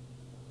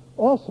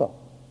 Also,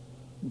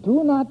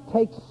 do not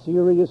take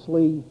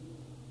seriously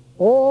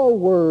all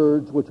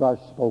words which are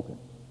spoken,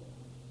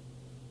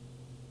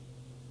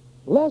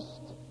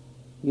 lest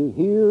you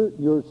hear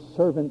your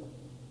servant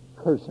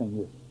cursing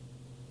you.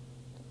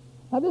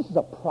 Now, this is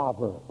a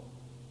proverb.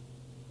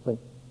 See?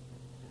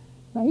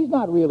 Now, he's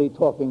not really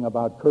talking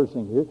about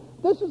cursing here.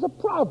 This is a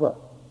proverb.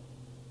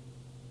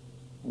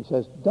 He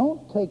says,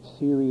 don't take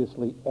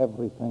seriously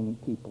everything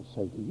people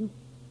say to you,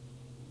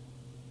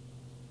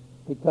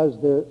 because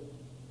there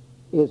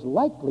is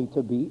likely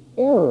to be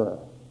error,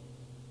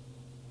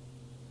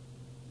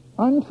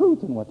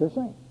 untruth in what they're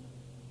saying.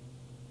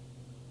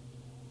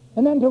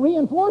 And then to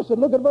reinforce it,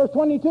 look at verse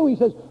 22. He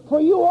says, for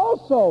you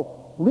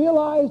also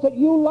realize that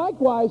you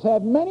likewise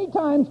have many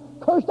times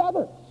cursed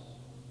others.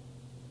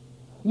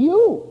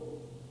 You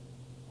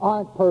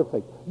aren't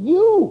perfect.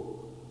 You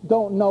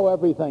don't know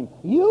everything.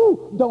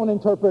 You don't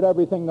interpret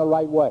everything the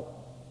right way.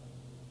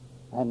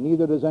 And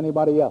neither does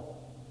anybody else.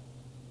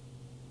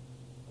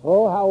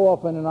 Oh, how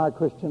often in our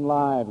Christian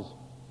lives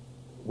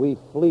we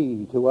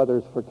flee to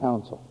others for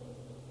counsel.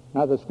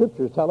 Now, the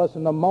Scriptures tell us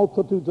in the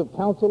multitudes of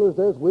counselors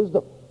there's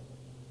wisdom.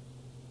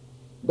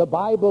 The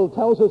Bible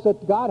tells us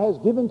that God has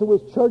given to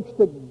His church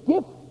the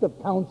gift of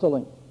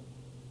counseling.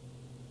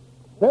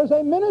 There's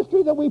a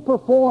ministry that we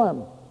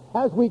perform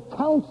as we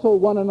counsel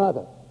one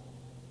another.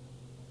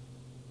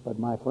 But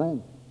my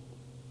friend,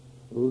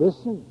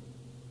 listen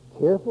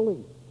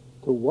carefully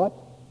to what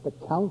the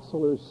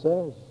counselor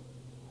says,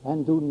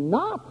 and do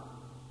not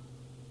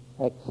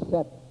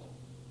accept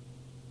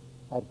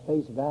at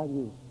face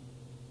value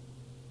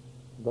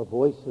the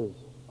voices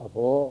of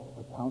all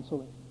the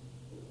counselors.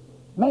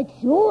 Make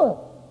sure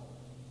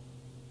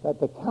that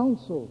the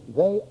counsel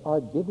they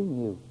are giving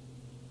you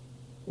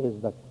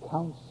is the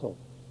counsel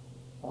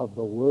of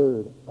the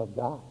Word of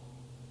God.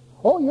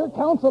 Oh, your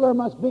counselor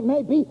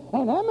may be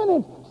an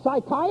eminent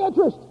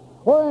psychiatrist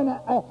or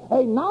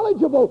a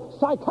knowledgeable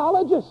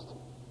psychologist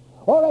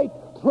or a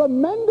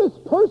tremendous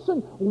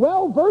person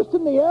well-versed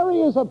in the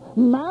areas of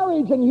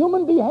marriage and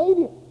human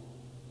behavior.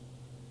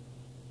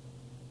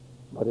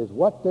 But is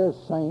what they're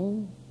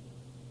saying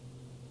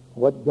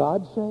what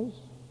God says?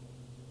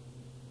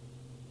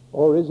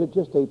 Or is it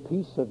just a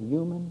piece of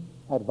human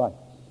advice?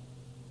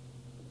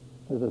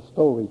 There's a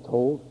story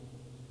told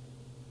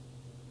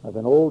of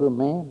an older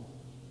man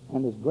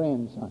and his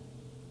grandson.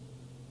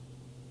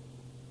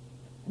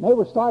 And they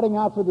were starting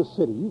out for the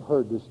city. You've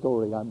heard this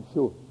story, I'm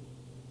sure.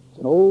 It's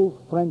an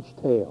old French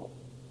tale.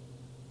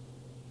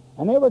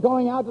 And they were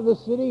going out to the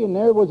city, and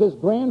there was his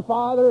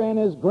grandfather and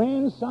his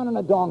grandson and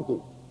a donkey.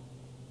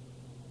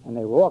 And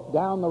they walked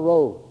down the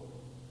road.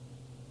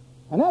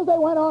 And as they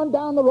went on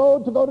down the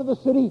road to go to the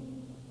city,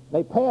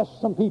 they passed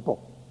some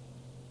people.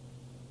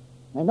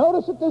 They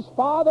noticed that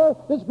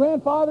this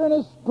grandfather and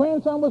his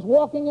grandson was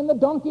walking and the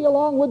donkey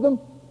along with them.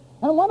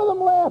 And one of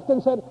them laughed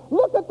and said,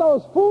 "Look at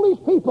those foolish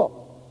people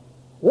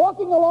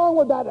walking along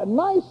with that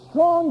nice,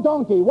 strong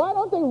donkey. Why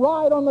don't they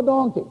ride on the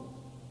donkey?"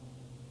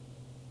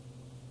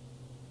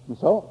 And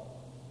so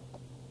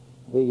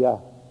the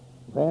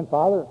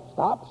grandfather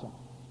stops and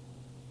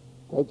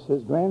takes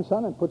his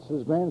grandson and puts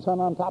his grandson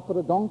on top of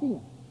the donkey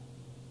and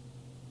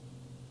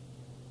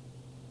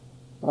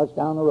starts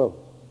down the road.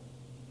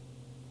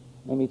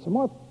 They meet some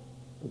more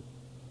people.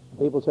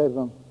 People say to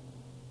them,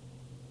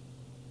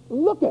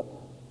 look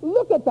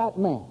at that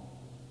man.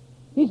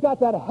 He's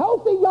got that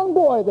healthy young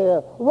boy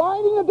there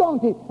riding a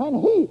donkey, and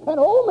he, an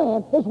old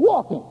man, is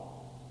walking."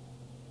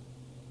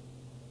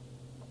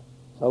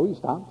 So he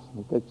stops,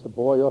 and he takes the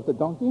boy off the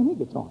donkey, and he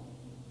gets on.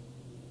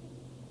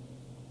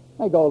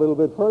 They go a little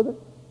bit further.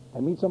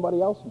 They meet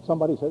somebody else, and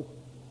somebody says,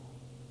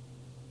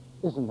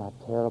 "Isn't that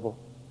terrible?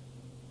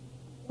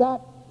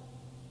 That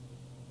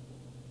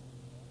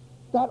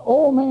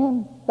old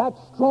man, that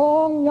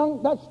strong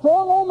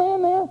old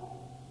man there,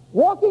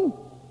 walking,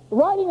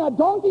 riding a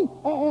donkey,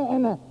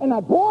 and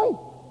that boy,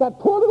 that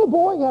poor little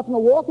boy, having to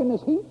walk in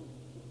this heat."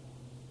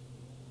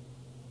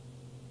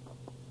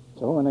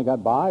 So when they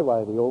got by,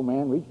 the old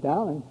man reached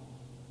down and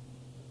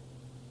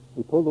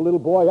he pulled the little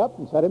boy up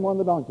and set him on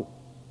the donkey.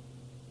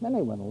 Then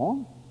they went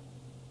along,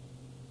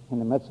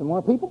 and they met some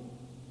more people.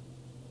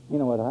 You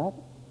know what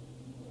happened?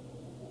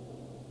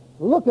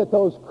 Look at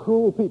those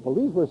cruel people.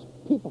 These were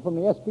people from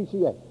the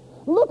SPCA.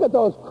 Look at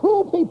those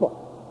cruel people.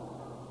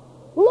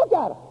 Look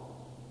at them.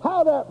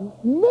 How they're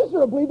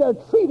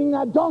treating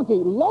that donkey,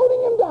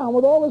 loading him down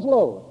with all his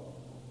load.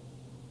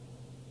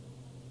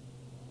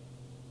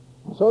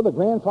 So the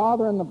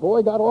grandfather and the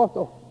boy got off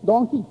the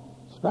donkey,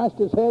 scratched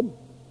his head.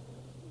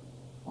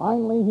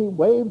 Finally, he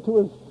waved to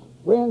his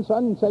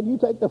grandson and said, "You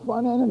take the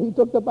front end," and he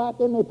took the back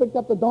end. They picked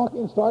up the donkey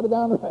and started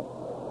down the road.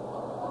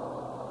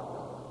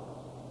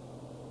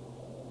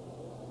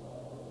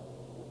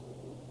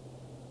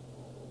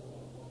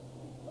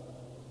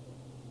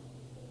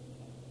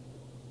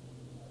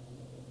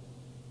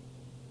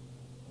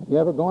 You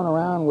ever gone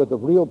around with a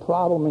real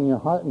problem in your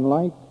heart and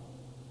life,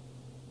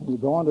 and you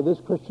go on to this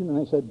Christian and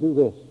they said, "Do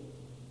this,"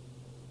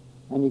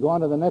 and you go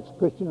on to the next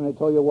Christian and they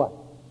tell you what?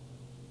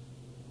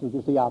 Do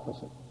just the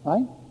opposite,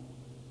 right?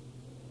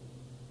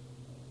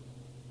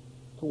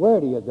 So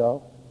where do you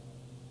go?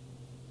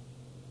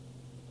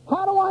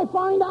 How do I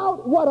find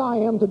out what I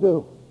am to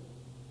do?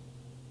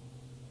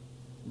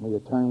 Will you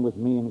turn with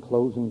me in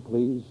closing,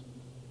 please,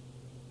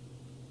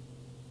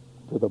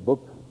 to the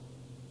book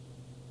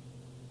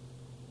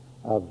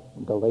of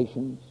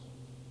Galatians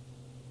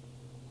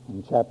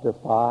in chapter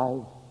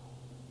 5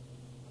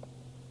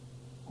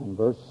 and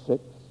verse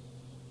 6.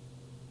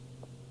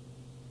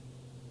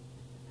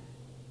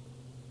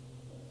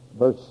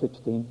 Verse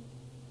 16.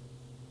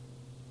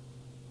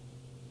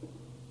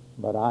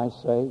 "But I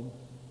say,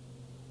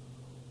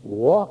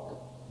 walk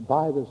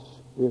by the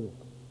Spirit,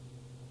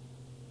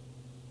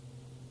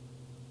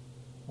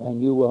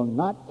 and you will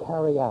not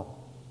carry out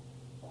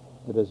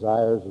the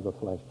desires of the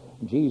flesh."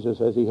 Jesus,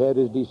 as he had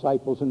his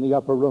disciples in the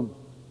upper room,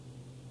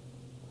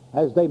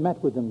 as they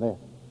met with him there,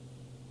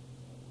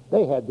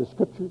 they had the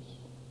Scriptures.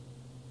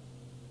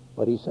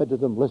 But he said to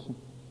them, "Listen,"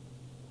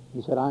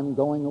 he said, "I'm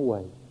going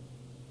away,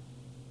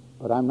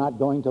 but I'm not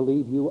going to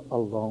leave you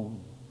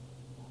alone.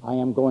 I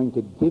am going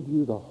to give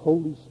you the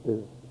Holy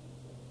Spirit.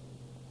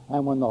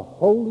 And when the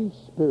Holy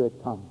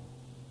Spirit comes,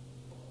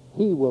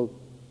 he will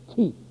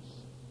teach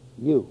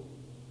you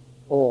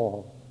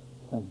all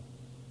things.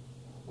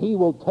 He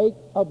will take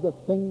of the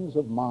things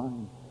of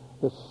mine,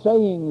 the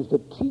sayings, the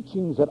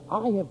teachings that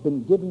I have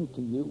been giving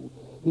to you.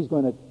 He's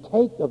going to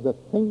take of the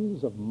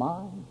things of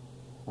mine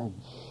and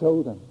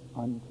show them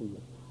unto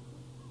you."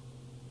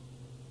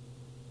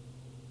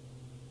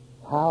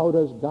 How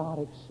does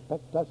God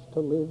expect us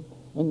to live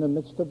in the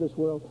midst of this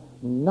world?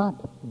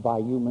 Not by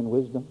human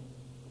wisdom,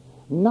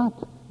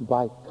 not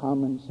by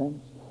common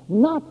sense,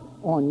 not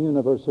on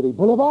University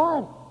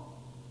Boulevard,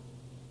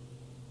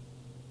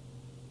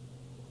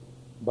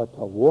 but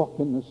to walk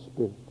in the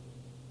Spirit.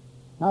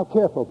 Now,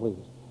 careful,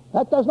 please.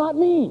 That does not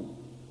mean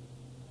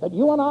that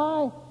you and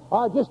I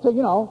are just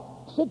to,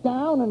 sit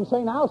down and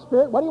say, now,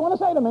 Spirit, what do you want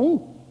to say to me?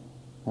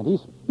 And He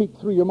speak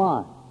through your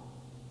mind.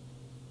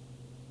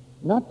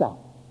 Not that.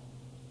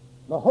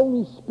 The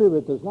Holy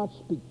Spirit does not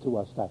speak to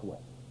us that way.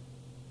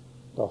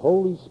 The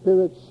Holy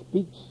Spirit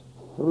speaks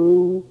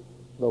through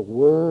the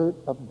Word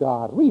of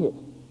God. Read it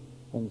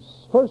in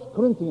 1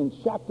 Corinthians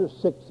chapter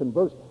 6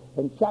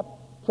 and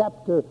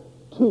chapter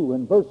 2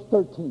 and verse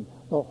 13.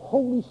 The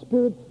Holy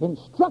Spirit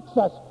instructs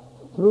us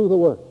through the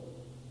Word.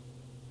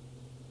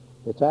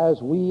 It's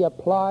as we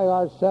apply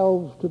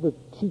ourselves to the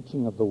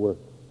teaching of the Word,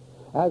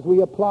 as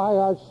we apply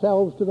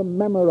ourselves to the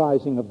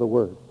memorizing of the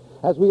Word,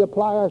 as we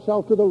apply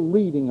ourselves to the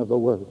reading of the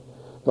Word,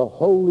 the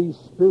Holy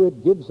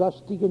Spirit gives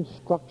us the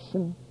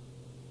instruction,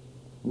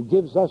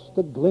 gives us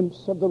the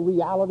glimpse of the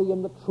reality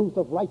and the truth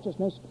of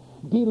righteousness,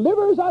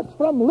 delivers us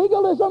from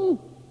legalism,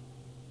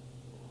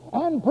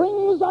 and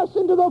brings us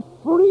into the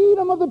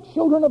freedom of the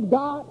children of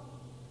God,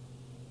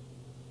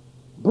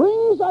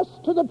 brings us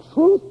to the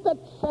truth that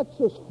sets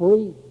us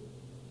free,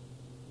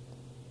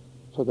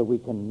 so that we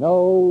can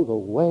know the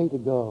way to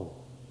go.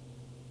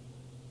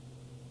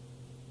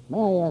 May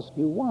I ask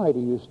you, why do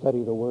you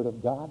study the Word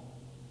of God?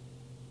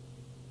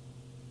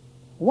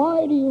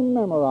 Why do you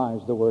memorize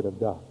the Word of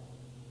God?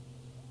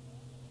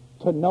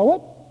 To know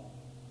it?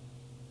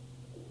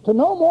 To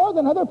know more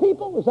than other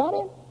people? Is that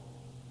it?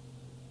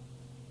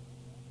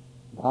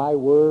 Thy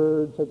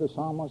word, said the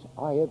psalmist,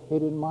 I have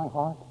hid in my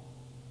heart.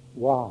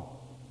 Why?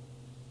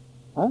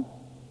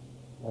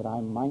 That I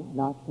might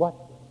not what?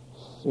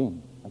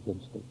 Sin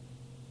against thee.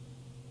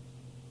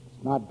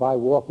 It's not by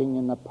walking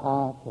in the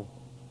path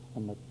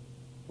and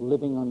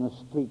living on the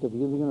street of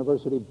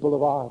University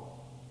Boulevard.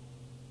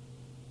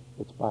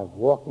 It's by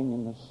walking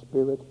in the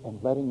Spirit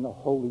and letting the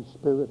Holy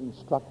Spirit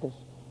instruct us,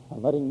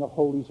 and letting the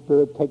Holy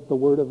Spirit take the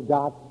Word of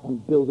God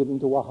and build it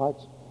into our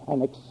hearts,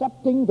 and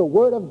accepting the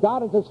Word of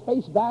God as its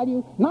face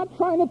value, not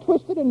trying to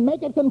twist it and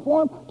make it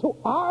conform to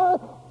our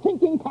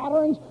thinking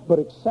patterns, but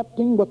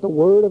accepting what the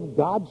Word of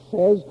God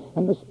says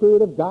and the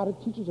Spirit of God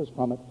that teaches us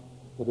from it.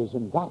 It is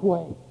in that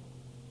way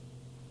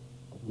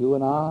that you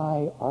and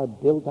I are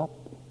built up,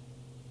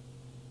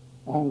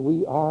 and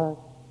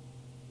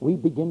we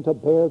begin to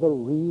bear the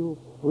real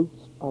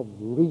fruits of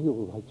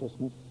real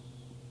righteousness.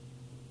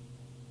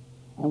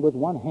 And with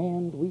one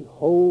hand we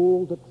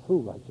hold the true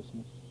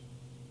righteousness,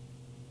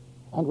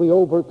 and we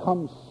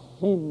overcome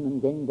sin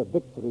and gain the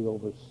victory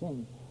over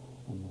sin.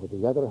 And with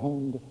the other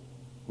hand,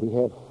 we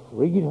have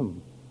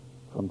freedom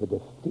from the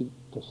defeat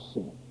to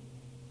sin.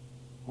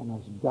 And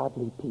as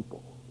godly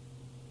people,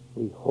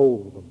 we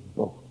hold them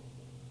both.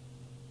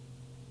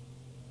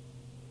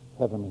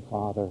 Heavenly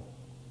Father,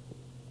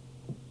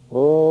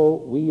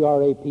 we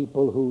are a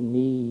people who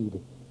need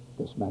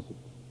this message.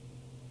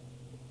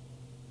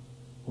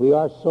 We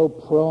are so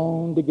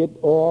prone to get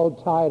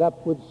all tied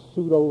up with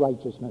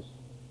pseudo-righteousness.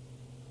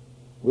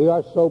 We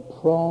are so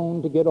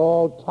prone to get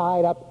all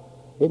tied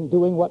up in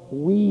doing what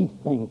we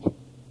think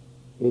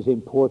is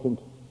important.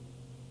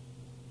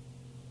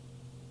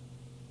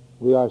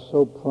 We are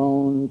so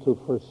prone to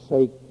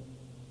forsake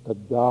the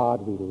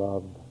God we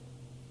love.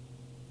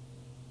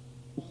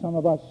 Some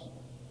of us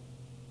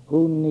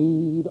who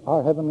need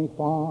our Heavenly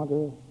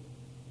Father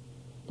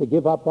to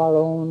give up our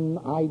own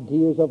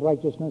ideas of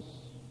righteousness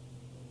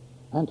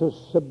and to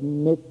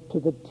submit to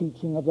the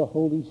teaching of the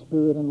Holy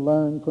Spirit and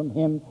learn from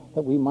Him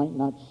that we might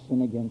not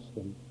sin against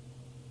Him.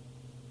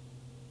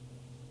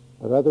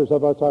 But others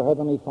of us, our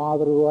Heavenly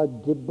Father, who are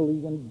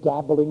dibbling and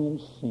dabbling in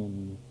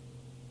sin.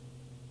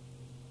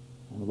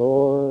 And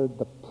Lord,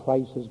 the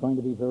price is going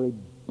to be very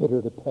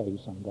bitter to pay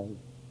someday.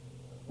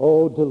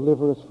 Oh,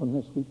 deliver us from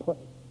this, we pray.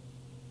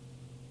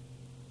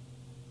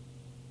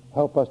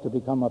 Help us to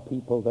become a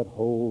people that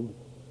hold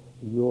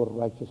your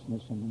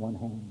righteousness in one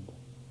hand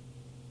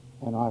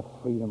and our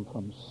freedom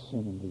from sin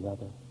in the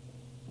other,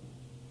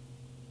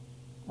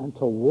 and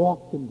to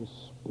walk in the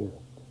Spirit.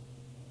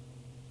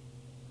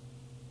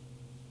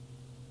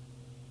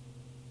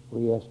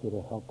 We ask you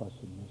to help us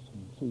in this,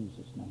 in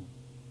Jesus' name.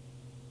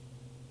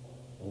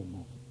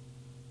 Amen.